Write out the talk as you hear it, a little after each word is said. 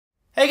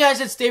Hey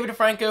guys, it's David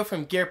Franco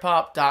from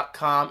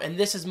GearPop.com, and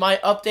this is my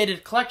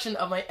updated collection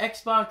of my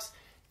Xbox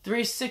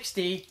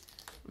 360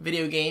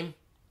 video game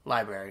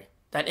library.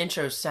 That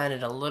intro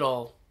sounded a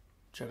little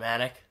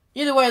dramatic.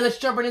 Either way, let's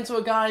jump right into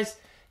it, guys.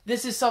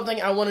 This is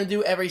something I want to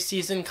do every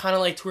season, kind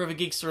of like Tour of a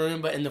Geek's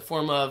Room, but in the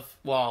form of,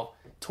 well,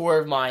 tour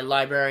of my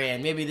library,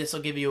 and maybe this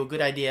will give you a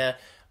good idea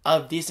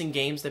of decent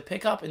games to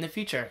pick up in the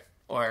future,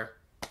 or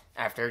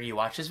after you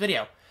watch this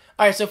video.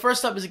 Alright, so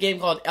first up is a game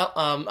called,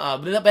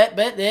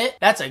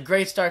 that's a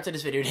great start to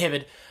this video,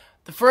 David.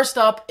 The first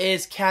up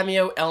is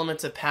Cameo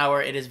Elements of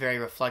Power. It is very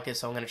reflective,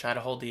 so I'm going to try to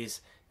hold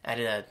these at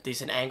a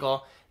decent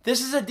angle.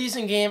 This is a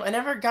decent game. I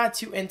never got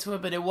too into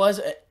it, but it was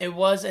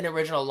an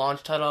original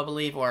launch title, I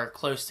believe, or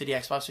close to the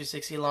Xbox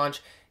 360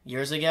 launch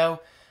years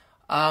ago.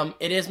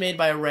 It is made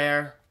by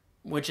Rare,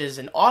 which is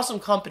an awesome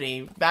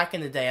company back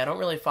in the day. I don't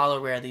really follow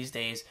Rare these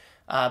days.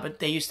 But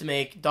they used to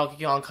make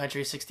Donkey Kong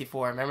Country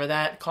 64. Remember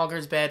that?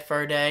 Conker's Bad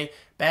Fur Day,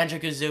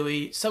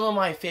 Banjo-Kazooie. Some of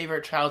my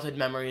favorite childhood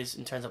memories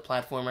in terms of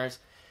platformers.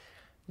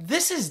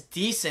 This is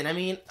decent. I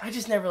mean, I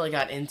just never really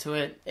got into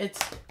it. It's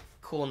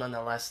cool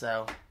nonetheless,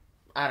 though.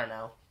 I don't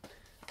know.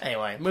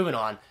 Anyway, moving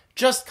on.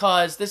 Just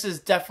Cause, this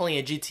is definitely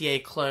a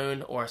GTA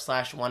clone or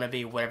slash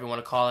wannabe, whatever you want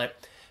to call it.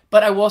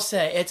 But I will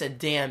say, it's a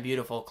damn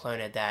beautiful clone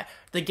at that.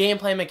 The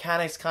gameplay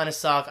mechanics kind of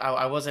suck.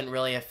 I wasn't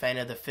really a fan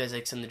of the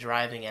physics and the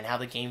driving and how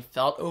the game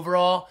felt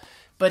overall.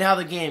 But how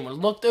the game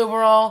looked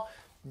overall,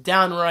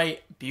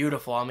 downright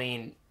beautiful. I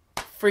mean,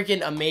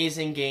 freaking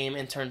amazing game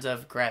in terms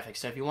of graphics.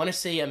 So if you want to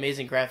see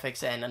amazing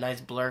graphics and a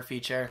nice blur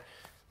feature,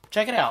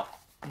 check it out.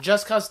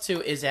 Just Cause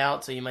 2 is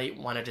out, so you might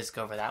want to just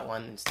go for that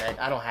one instead.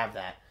 I don't have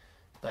that,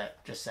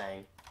 but just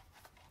saying.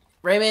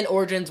 Rayman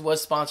Origins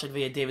was sponsored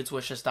via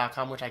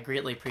davidswishlist.com, which I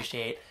greatly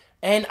appreciate.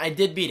 And I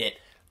did beat it.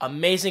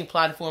 Amazing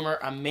platformer,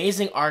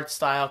 amazing art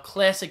style,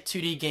 classic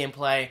 2D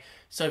gameplay.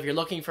 So if you're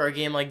looking for a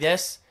game like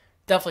this,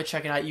 definitely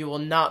check it out. You will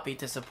not be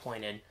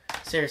disappointed.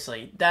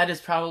 Seriously, that is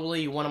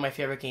probably one of my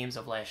favorite games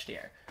of last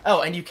year.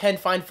 Oh, and you can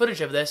find footage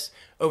of this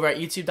over at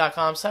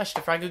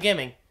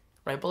youtube.com/DeFrancoGaming.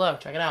 Right below.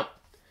 Check it out.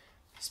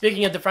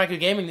 Speaking of DeFranco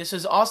Gaming, this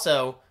is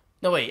also...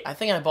 No, wait. I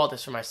think I bought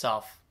this for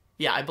myself.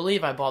 Yeah, I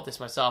believe I bought this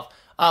myself.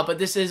 But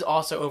this is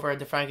also over at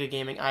DeFranco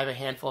Gaming. I have a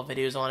handful of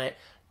videos on it.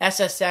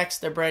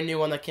 SSX, the brand new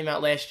one that came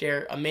out last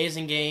year.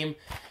 Amazing game.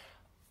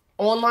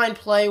 Online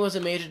play was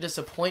a major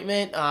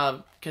disappointment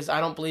because I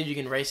don't believe you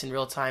can race in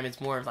real time.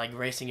 It's more of like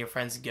racing your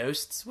friend's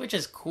ghosts, which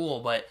is cool,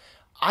 but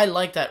I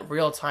like that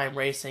real-time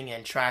racing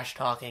and trash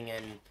talking,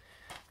 and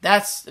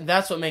that's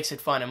what makes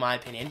it fun in my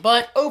opinion.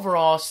 But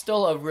overall,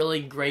 still a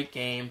really great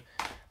game.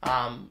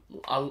 A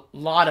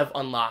lot of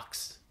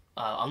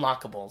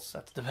unlockables,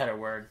 that's the better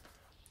word.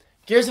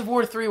 Gears of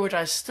War 3, which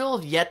I still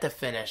have yet to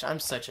finish. I'm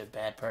such a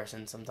bad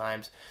person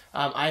sometimes.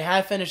 I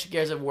have finished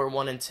Gears of War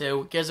 1 and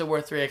 2. Gears of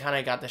War 3, I kind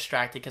of got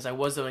distracted because I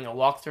was doing a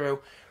walkthrough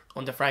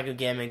on DeFranco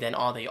Gaming, then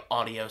all the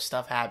audio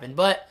stuff happened.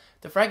 But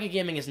DeFranco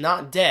Gaming is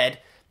not dead.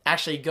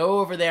 Actually, go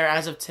over there.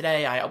 As of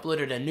today, I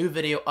uploaded a new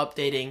video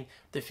updating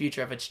the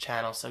future of its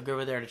channel, so go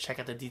over there to check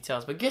out the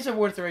details. But Gears of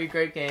War 3,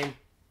 great game.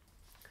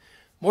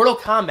 Mortal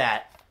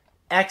Kombat,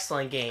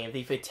 excellent game.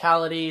 The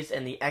fatalities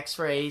and the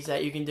x-rays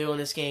that you can do in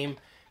this game,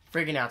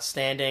 freaking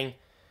outstanding.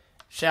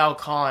 Shao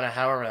Kahn, or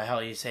however the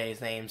hell you say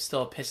his name,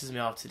 still pisses me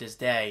off to this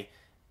day.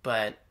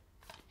 But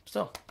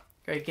still,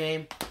 great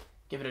game.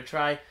 Give it a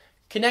try.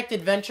 Kinect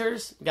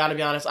Adventures, gotta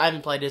be honest, I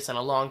haven't played this in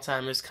a long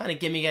time. It was kind of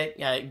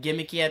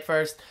gimmicky at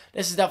first.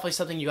 This is definitely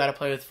something you gotta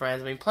play with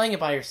friends. I mean, playing it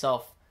by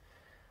yourself,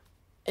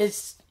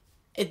 it's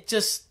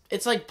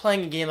like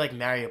playing a game like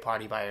Mario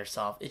Party by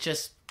yourself. It's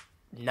just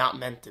not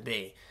meant to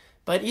be.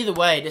 But either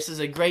way, this is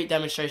a great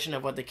demonstration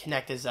of what the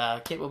Kinect is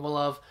capable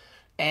of.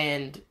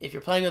 And if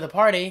you're playing with a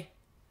party,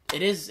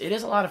 it is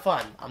a lot of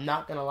fun. I'm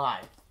not gonna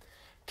lie.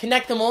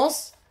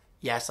 Connectimals,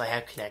 yes, I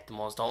have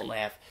Connectimals. Don't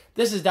laugh.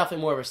 This is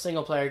definitely more of a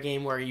single player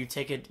game where you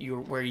take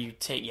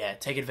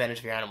advantage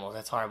of your animals.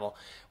 That's horrible.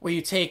 Where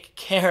you take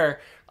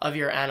care of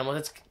your animals.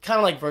 It's kind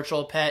of like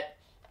virtual pet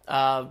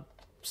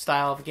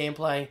style of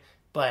gameplay,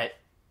 but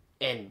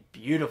in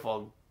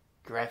beautiful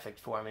graphic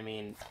form. I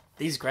mean,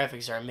 these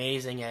graphics are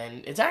amazing,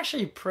 and it's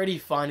actually pretty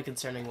fun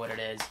concerning what it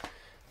is.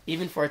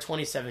 Even for a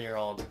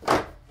 27-year-old,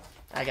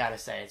 I gotta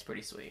say, it's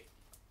pretty sweet.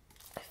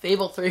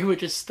 Fable 3,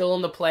 which is still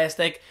in the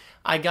plastic.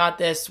 I got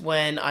this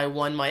when I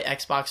won my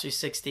Xbox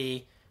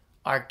 360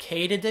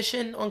 Arcade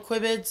Edition on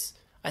Quibids.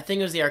 I think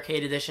it was the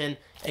Arcade Edition.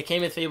 It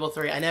came with Fable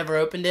 3. I never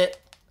opened it,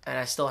 and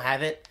I still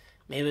have it.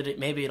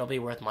 Maybe it'll be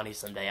worth money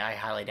someday. I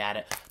highly doubt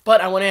it.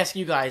 But I want to ask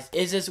you guys,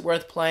 is this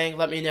worth playing?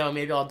 Let me know.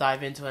 Maybe I'll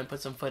dive into it and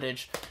put some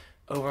footage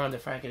over on the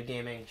Franco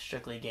Gaming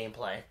Strictly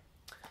Gameplay.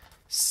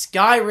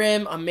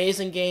 Skyrim,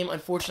 amazing game.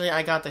 Unfortunately,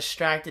 I got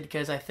distracted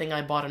because I think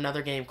I bought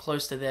another game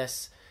close to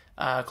this,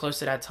 close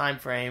to that time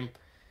frame.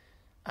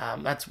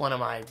 That's one of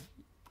my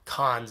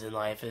cons in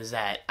life, is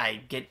that I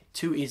get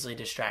too easily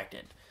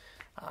distracted.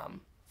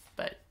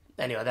 But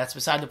anyway, that's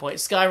beside the point.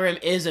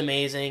 Skyrim is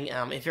amazing.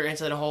 If you're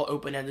into the whole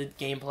open-ended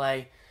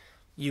gameplay,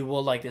 you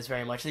will like this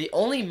very much. The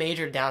only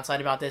major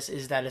downside about this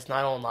is that it's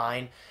not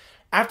online.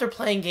 after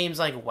playing games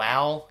like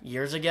WoW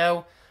years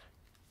ago,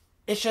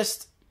 it's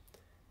just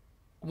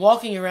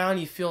walking around,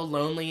 you feel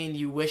lonely and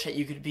you wish that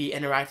you could be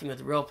interacting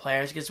with real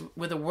players, because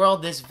with a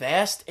world this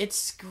vast, it's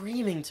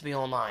screaming to be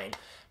online.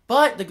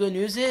 But the good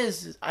news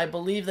is, I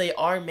believe they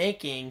are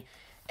making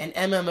an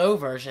MMO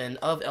version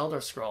of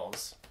Elder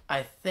Scrolls,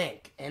 I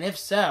think. And if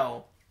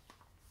so,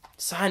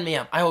 sign me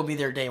up. I will be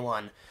there day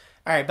one.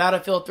 Alright,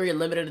 Battlefield 3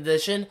 Limited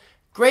Edition.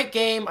 Great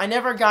game. I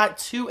never got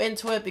too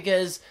into it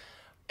because,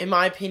 in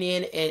my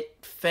opinion, it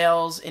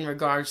fails in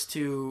regards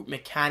to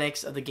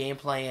mechanics of the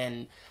gameplay,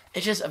 and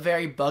it's just a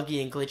very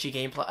buggy and glitchy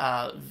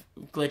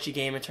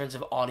game in terms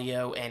of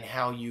audio and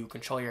how you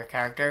control your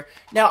character.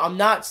 Now, I'm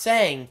not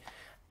saying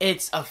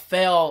it's a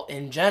fail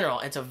in general.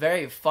 It's a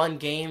very fun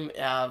game.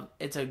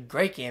 It's a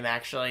great game,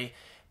 actually.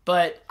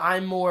 But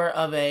I'm more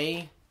of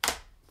a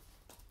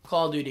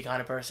Call of Duty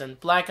kind of person.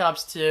 Black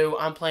Ops 2,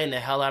 I'm playing the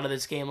hell out of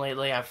this game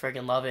lately. I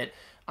freaking love it.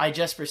 I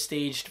just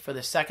prestiged for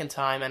the second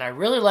time, and I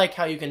really like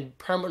how you can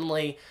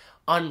permanently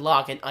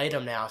unlock an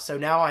item now. So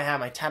now I have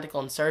my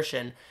tactical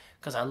insertion,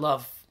 because I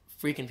love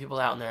freaking people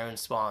out in their own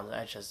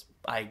spawns.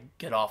 I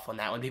get off on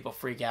that when people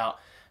freak out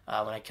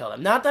when I kill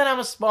them. Not that I'm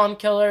a spawn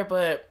killer,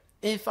 but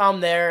if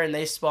I'm there and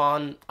they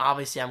spawn,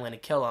 obviously I'm going to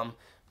kill them.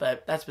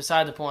 But that's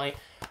beside the point.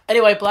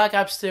 Anyway, Black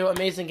Ops 2,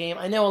 amazing game.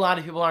 I know a lot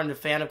of people aren't a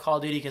fan of Call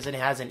of Duty because it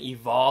hasn't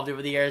evolved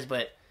over the years,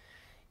 but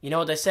you know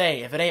what they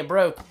say, if it ain't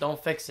broke,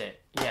 don't fix it.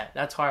 Yeah,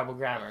 that's horrible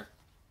grammar.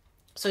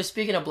 So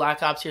speaking of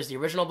Black Ops, here's the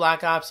original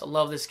Black Ops. I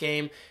love this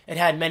game. It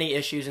had many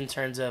issues in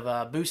terms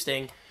of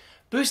boosting.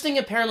 Boosting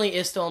apparently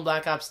is still in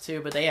Black Ops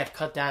 2, but they have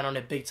cut down on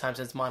it big time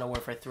since Modern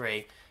Warfare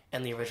 3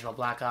 and the original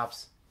Black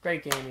Ops.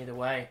 Great game either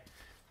way.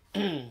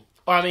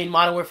 Or I mean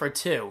Modern Warfare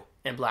 2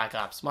 and Black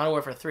Ops. Modern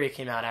Warfare 3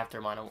 came out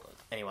after Modern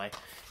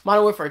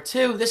Warfare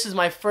 2, this is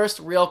my first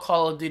real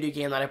Call of Duty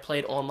game that I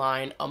played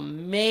online.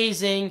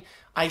 Amazing.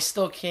 I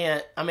still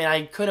can't,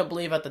 I couldn't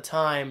believe at the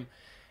time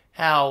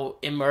how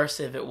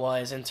immersive it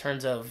was in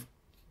terms of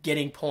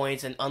getting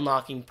points and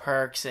unlocking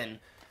perks, and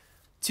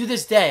to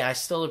this day, I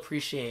still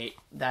appreciate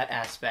that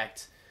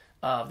aspect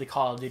of the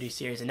Call of Duty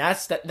series, and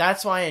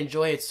that's why I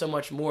enjoy it so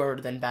much more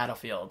than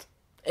Battlefield.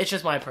 It's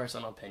just my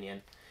personal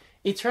opinion.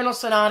 Eternal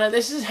Sonata,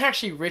 this is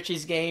actually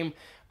Richie's game,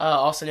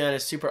 also known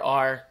as Super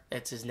R.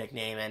 It's his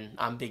nickname, and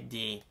I'm Big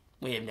D.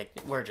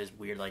 We're just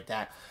weird like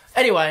that.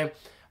 Anyway,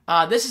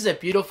 this is a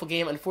beautiful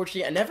game.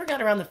 Unfortunately, I never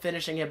got around to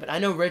finishing it, but I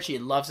know Richie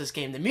loves this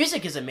game. The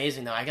music is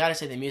amazing, though. I gotta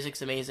say, the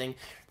music's amazing.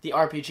 The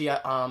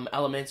RPG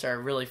elements are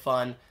really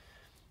fun.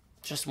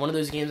 Just one of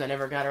those games I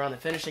never got around to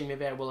finishing.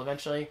 Maybe I will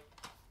eventually.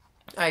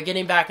 Alright,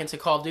 getting back into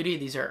Call of Duty.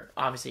 These are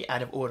obviously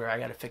out of order. I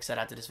gotta fix that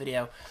after this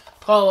video.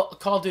 Call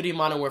of Duty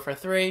Modern Warfare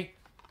 3.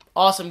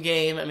 Awesome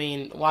game.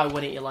 Why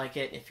wouldn't you like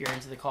it if you're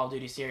into the Call of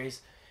Duty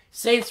series?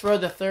 Saints Row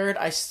the Third.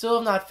 I still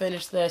have not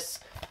finished this,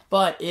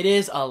 but it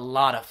is a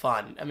lot of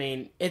fun.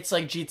 It's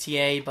like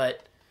GTA,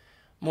 but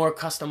more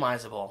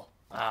customizable.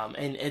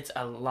 And it's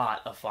a lot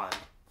of fun.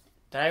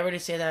 Did I already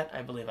say that?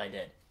 I believe I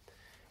did.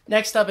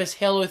 Next up is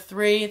Halo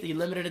 3, the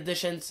limited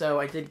edition. So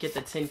I did get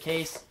the tin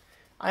case.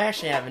 I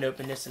actually haven't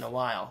opened this in a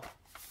while.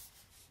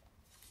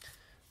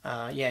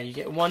 Yeah, you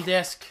get one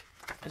disc,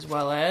 as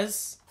well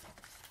as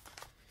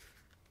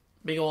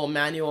big old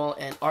manual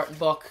and art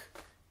book,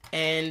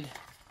 and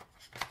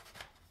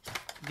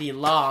the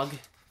log,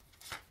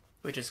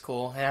 which is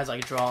cool. It has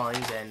like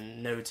drawings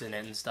and notes in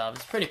it and stuff.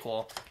 It's pretty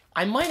cool.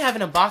 I might have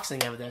an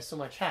unboxing of this on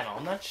my channel.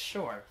 I'm not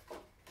sure.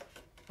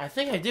 I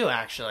think I do,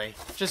 actually.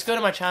 Just go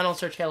to my channel and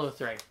search Halo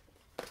 3.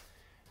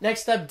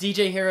 Next up,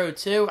 DJ Hero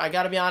 2. I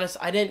gotta be honest,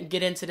 I didn't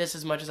get into this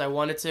as much as I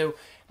wanted to,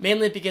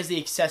 mainly because the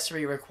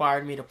accessory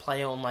required me to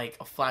play on like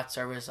a flat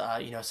surface,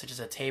 such as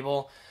a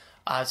table.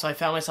 So I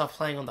found myself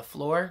playing on the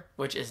floor,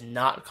 which is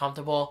not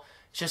comfortable.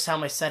 It's just how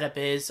my setup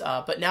is.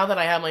 But now that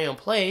I have my own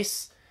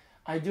place,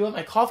 I do have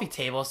my coffee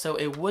table, so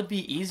it would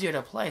be easier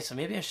to play. So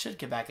maybe I should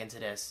get back into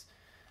this.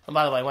 And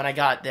by the way, when I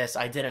got this,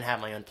 I didn't have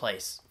my own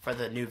place, for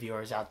the new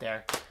viewers out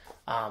there.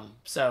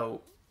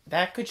 So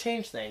that could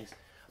change things.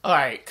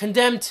 Alright,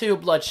 Condemned 2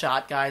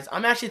 Bloodshot, guys.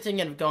 I'm actually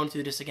thinking of going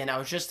through this again. I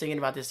was just thinking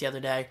about this the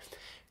other day.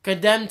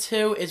 Condemned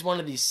 2 is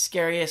one of the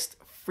scariest,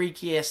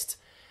 freakiest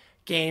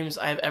games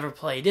I've ever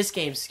played. This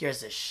game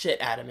scares the shit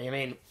out of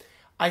me.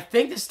 I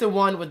think this is the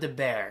one with the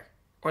bear.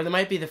 Or there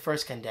might be the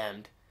first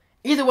Condemned.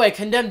 Either way,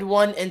 Condemned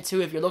 1 and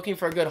 2, if you're looking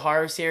for a good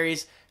horror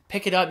series,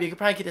 pick it up. You could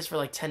probably get this for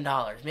like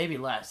 $10, maybe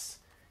less.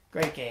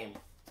 Great game.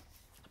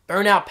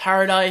 Burnout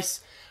Paradise,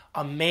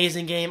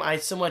 amazing game. I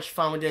had so much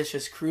fun with this,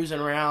 just cruising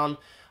around,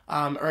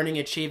 earning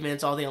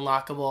achievements, all the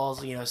unlockables,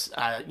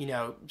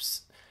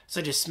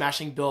 such as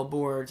smashing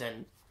billboards,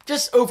 and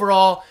just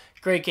overall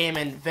great game,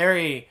 and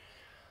very,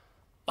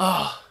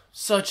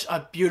 such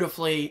a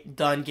beautifully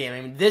done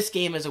game. This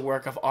game is a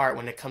work of art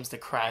when it comes to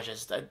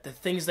crashes. The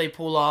things they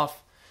pull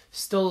off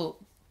still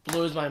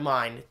blows my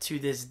mind to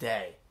this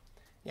day.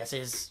 Yes,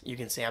 as you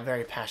can see, I'm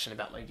very passionate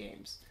about my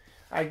games.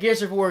 Alright,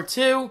 Gears of War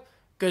 2,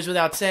 goes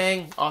without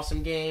saying,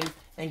 awesome game.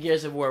 And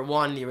Gears of War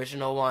 1, the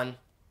original one,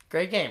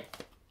 great game.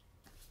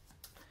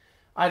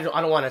 I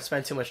don't want to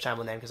spend too much time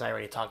on them because I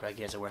already talked about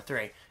Gears of War 3.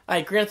 All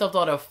right, Grand Theft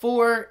Auto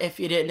 4. If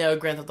you didn't know,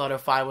 Grand Theft Auto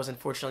 5 was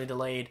unfortunately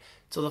delayed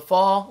till the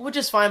fall, which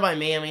is fine by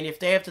me. I mean, if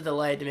they have to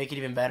delay it to make it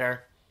even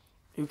better,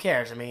 who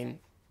cares? I mean,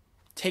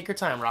 take your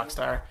time,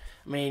 Rockstar.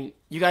 I mean,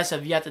 you guys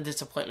have yet to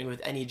disappoint me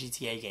with any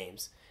GTA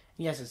games.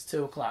 Yes, it's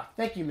 2 o'clock.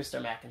 Thank you,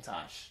 Mr.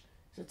 Macintosh.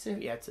 Is it 2?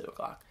 Yeah, 2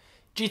 o'clock.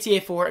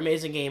 GTA 4,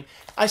 amazing game.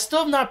 I still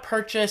have not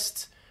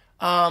purchased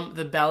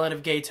The Ballad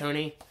of Gay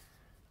Tony.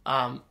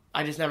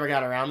 I just never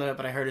got around to it,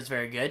 but I heard it's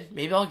very good.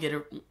 Maybe I'll get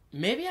it.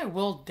 Maybe I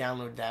will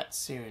download that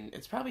soon.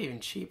 It's probably even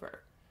cheaper.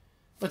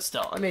 But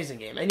still, amazing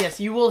game. And yes,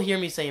 you will hear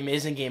me say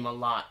amazing game a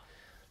lot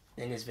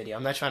in this video.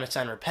 I'm not trying to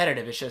sound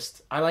repetitive. It's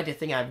just, I like to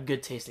think I have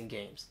good taste in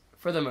games.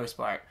 For the most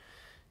part.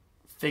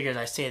 Figures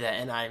I say that,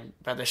 and I'm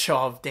about to show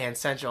off Dance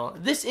Central.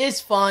 This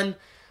is fun.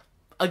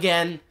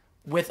 Again,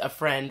 with a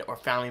friend or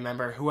family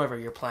member, whoever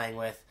you're playing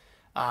with.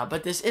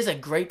 But this is a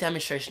great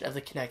demonstration of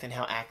the Kinect and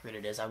how accurate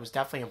it is. I was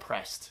definitely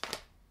impressed.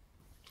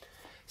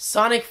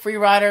 Sonic Free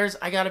Riders,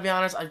 I gotta be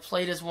honest, I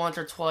played this once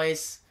or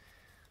twice.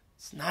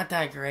 It's not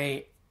that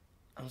great.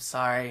 I'm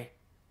sorry.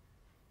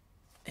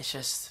 It's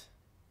just,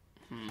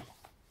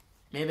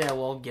 maybe I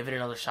will give it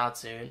another shot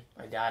soon.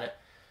 I doubt it.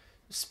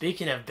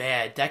 Speaking of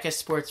bad, Deca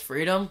Sports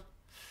Freedom,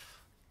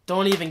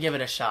 don't even give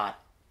it a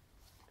shot.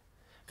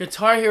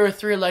 Guitar Hero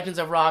 3 Legends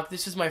of Rock,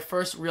 this is my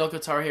first real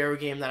Guitar Hero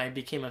game that I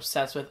became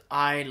obsessed with.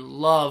 I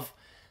love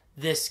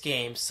this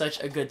game.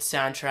 Such a good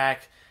soundtrack.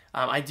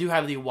 I do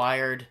have the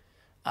wired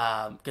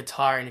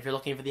guitar, and if you're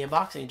looking for the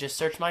unboxing, just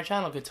search my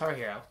channel, Guitar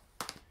Hero.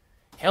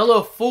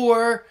 Halo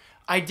 4,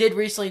 I did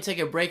recently take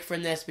a break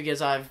from this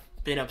because I've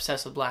been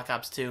obsessed with Black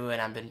Ops 2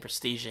 and I've been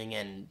prestiging,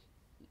 and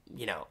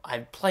you know, I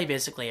play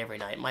basically every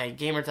night. My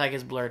gamer tag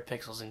is Blurred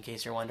Pixels, in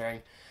case you're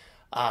wondering.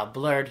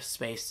 Blurred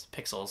space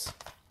Pixels,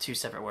 2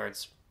 separate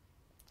words.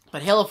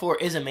 But Halo 4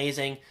 is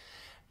amazing.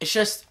 It's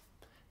just,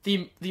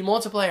 the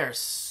multiplayer is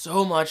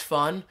so much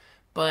fun,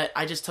 but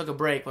I just took a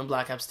break when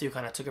Black Ops 2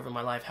 kind of took over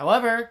my life.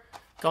 However,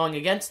 going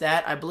against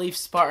that, I believe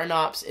Spartan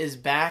Ops is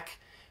back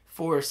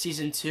for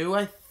Season 2.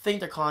 I think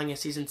they're calling it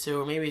Season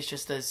 2, or maybe it's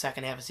just the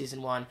second half of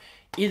Season 1.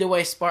 Either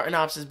way, Spartan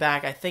Ops is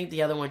back. I think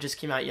the other one just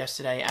came out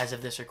yesterday as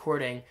of this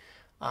recording.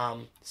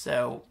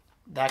 So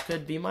that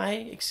could be my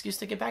excuse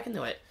to get back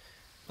into it.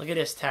 Look at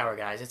this tower,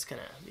 guys. It's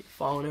going to be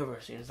falling over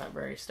soon. It's not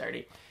very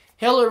sturdy.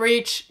 Halo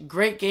Reach,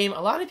 great game.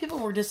 A lot of people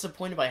were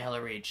disappointed by Halo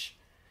Reach.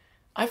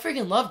 I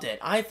freaking loved it.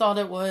 I thought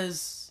it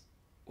was,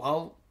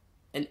 well,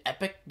 an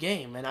epic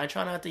game. And I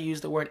try not to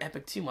use the word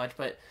epic too much,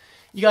 but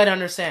you got to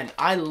understand,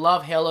 I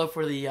love Halo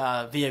for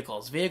the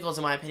vehicles. Vehicles,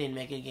 in my opinion,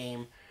 make a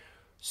game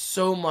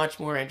so much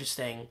more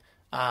interesting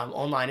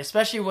online,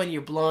 especially when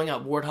you're blowing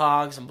up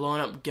warthogs and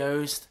blowing up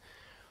ghosts.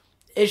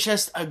 It's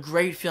just a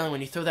great feeling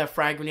when you throw that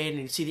frag grenade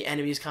and you see the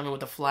enemies coming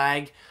with a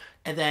flag,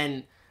 and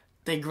then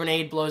the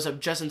grenade blows up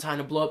just in time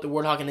to blow up the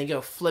warthog, and they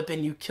go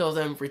flipping, you kill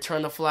them,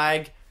 return the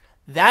flag.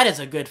 That is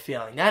a good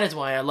feeling. That is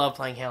why I love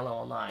playing Halo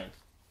Online.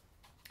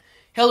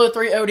 Halo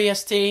 3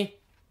 ODST.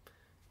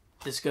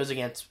 This goes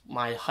against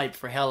my hype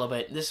for Halo,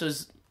 but this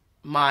was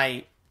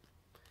my,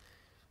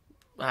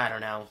 I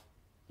don't know,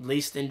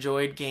 least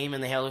enjoyed game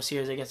in the Halo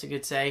series, I guess you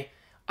could say.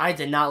 I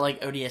did not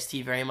like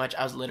ODST very much.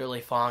 I was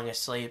literally falling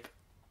asleep.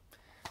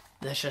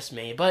 That's just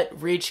me. But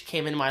Reach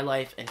came into my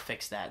life and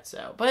fixed that.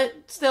 So, but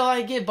still,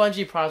 I give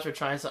Bungie props for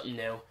trying something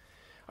new.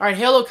 Alright,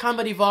 Halo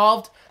Combat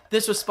Evolved.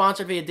 This was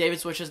sponsored via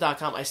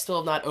davidswishes.com. I still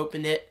have not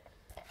opened it.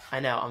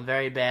 I know, I'm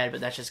very bad, but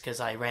that's just because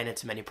I ran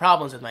into many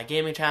problems with my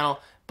gaming channel.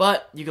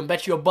 But you can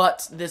bet your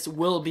butts this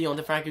will be on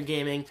the Franco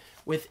Gaming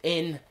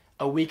within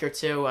a week or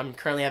two. I'm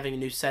currently having a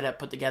new setup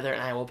put together,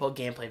 and I will put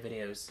gameplay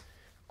videos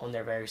on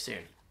there very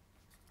soon.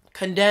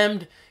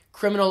 Condemned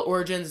Criminal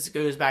Origins. This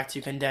goes back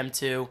to Condemned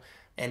 2.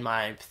 In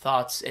my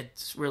thoughts,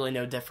 it's really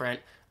no different.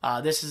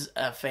 This is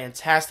a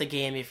fantastic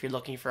game if you're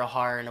looking for a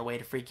horror and a way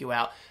to freak you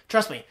out.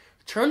 Trust me,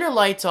 turn your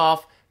lights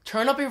off,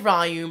 turn up your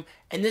volume,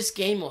 and this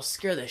game will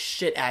scare the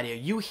shit out of you.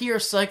 You hear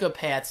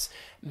psychopaths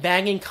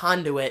banging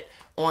conduit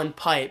on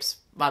pipes.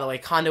 By the way,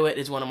 conduit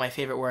is one of my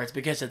favorite words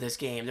because of this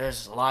game.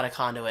 There's a lot of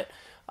conduit.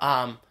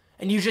 And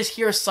you just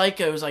hear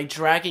psychos like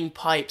dragging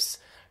pipes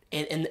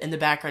in the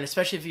background,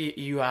 especially if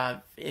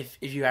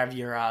you have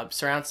your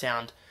surround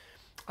sound.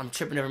 I'm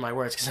tripping over my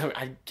words because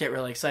I get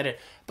really excited.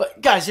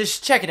 But guys,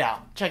 just check it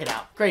out. Check it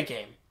out. Great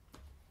game.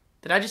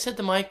 Did I just hit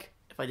the mic?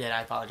 If I did,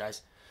 I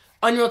apologize.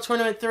 Unreal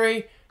Tournament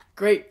 3.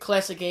 Great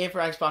classic game for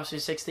Xbox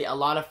 360. A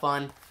lot of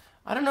fun.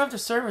 I don't know if the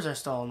servers are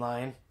still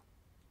online.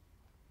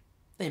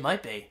 They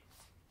might be.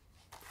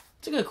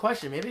 It's a good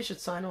question. Maybe I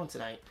should sign on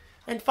tonight.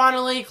 And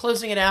finally,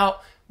 closing it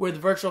out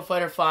with Virtua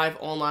Fighter 5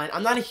 Online.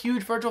 I'm not a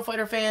huge Virtua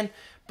Fighter fan,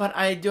 but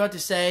I do have to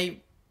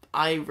say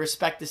I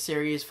respect the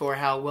series for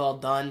how well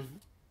done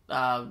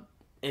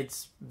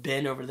it's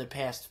been over the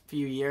past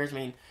few years. I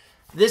mean,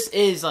 this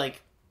is,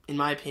 like, in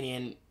my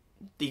opinion,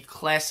 the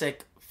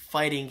classic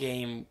fighting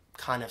game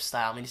kind of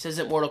style. I mean, this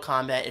isn't Mortal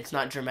Kombat. It's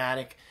not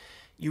dramatic.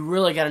 You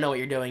really got to know what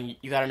you're doing.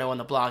 You got to know when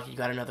to block. You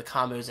got to know the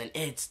combos, and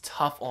it's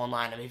tough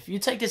online. I mean, if you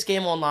take this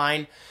game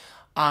online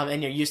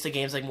and you're used to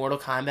games like Mortal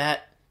Kombat,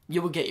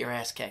 you will get your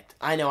ass kicked.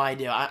 I know I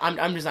do.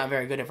 I'm just not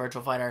very good at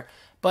Virtual Fighter,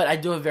 but I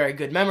do have very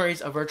good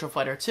memories of Virtual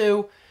Fighter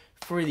 2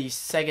 for the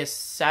Sega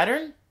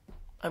Saturn.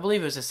 I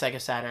believe it was a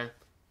Sega Saturn.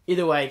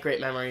 Either way,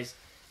 great memories.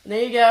 And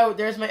there you go.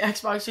 There's my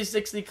Xbox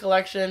 360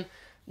 collection.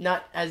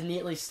 Not as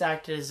neatly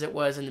stacked as it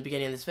was in the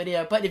beginning of this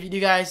video, but if you do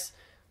guys...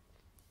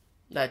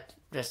 That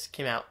just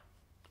came out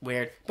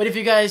weird. But if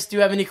you guys do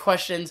have any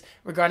questions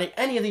regarding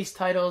any of these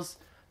titles,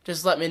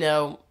 just let me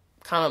know.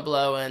 Comment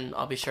below, and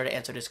I'll be sure to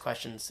answer those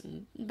questions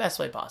in the best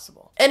way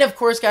possible. And of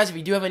course, guys, if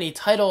you do have any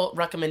title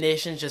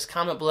recommendations, just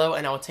comment below,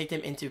 and I will take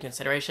them into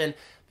consideration.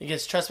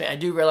 Because trust me, I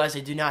do realize I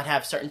do not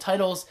have certain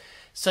titles,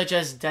 such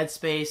as Dead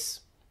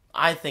Space.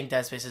 I think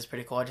Dead Space is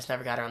pretty cool. I just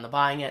never got around to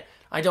buying it.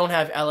 I don't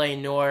have LA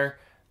Noire.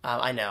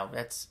 I know,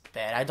 that's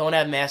bad. I don't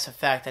have Mass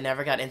Effect. I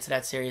never got into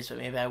that series, but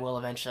maybe I will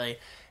eventually.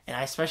 And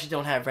I especially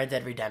don't have Red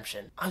Dead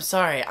Redemption. I'm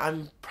sorry,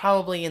 I'm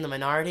probably in the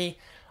minority.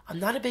 I'm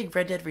not a big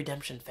Red Dead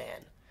Redemption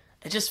fan.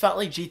 It just felt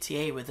like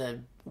GTA with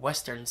a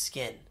Western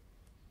skin.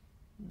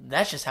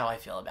 That's just how I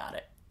feel about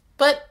it.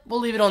 But we'll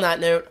leave it on that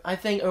note. I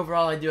think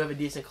overall I do have a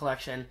decent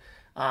collection.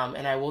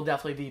 And I will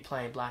definitely be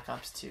playing Black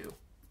Ops 2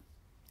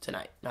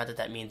 tonight. Not that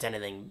that means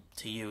anything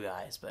to you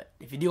guys, but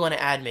if you do want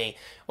to add me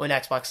on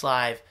Xbox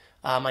Live,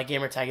 my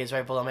gamer tag is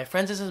right below. My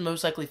friends list is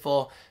most likely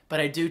full, but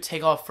I do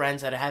take off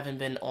friends that I haven't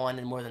been on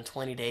in more than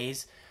 20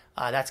 days.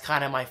 That's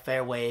kind of my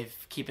fair way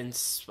of keeping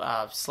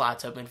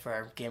slots open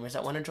for gamers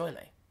that want to join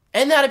me.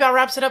 And that about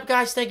wraps it up,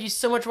 guys. Thank you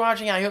so much for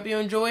watching. I hope you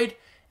enjoyed,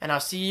 and I'll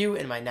see you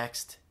in my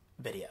next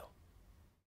video.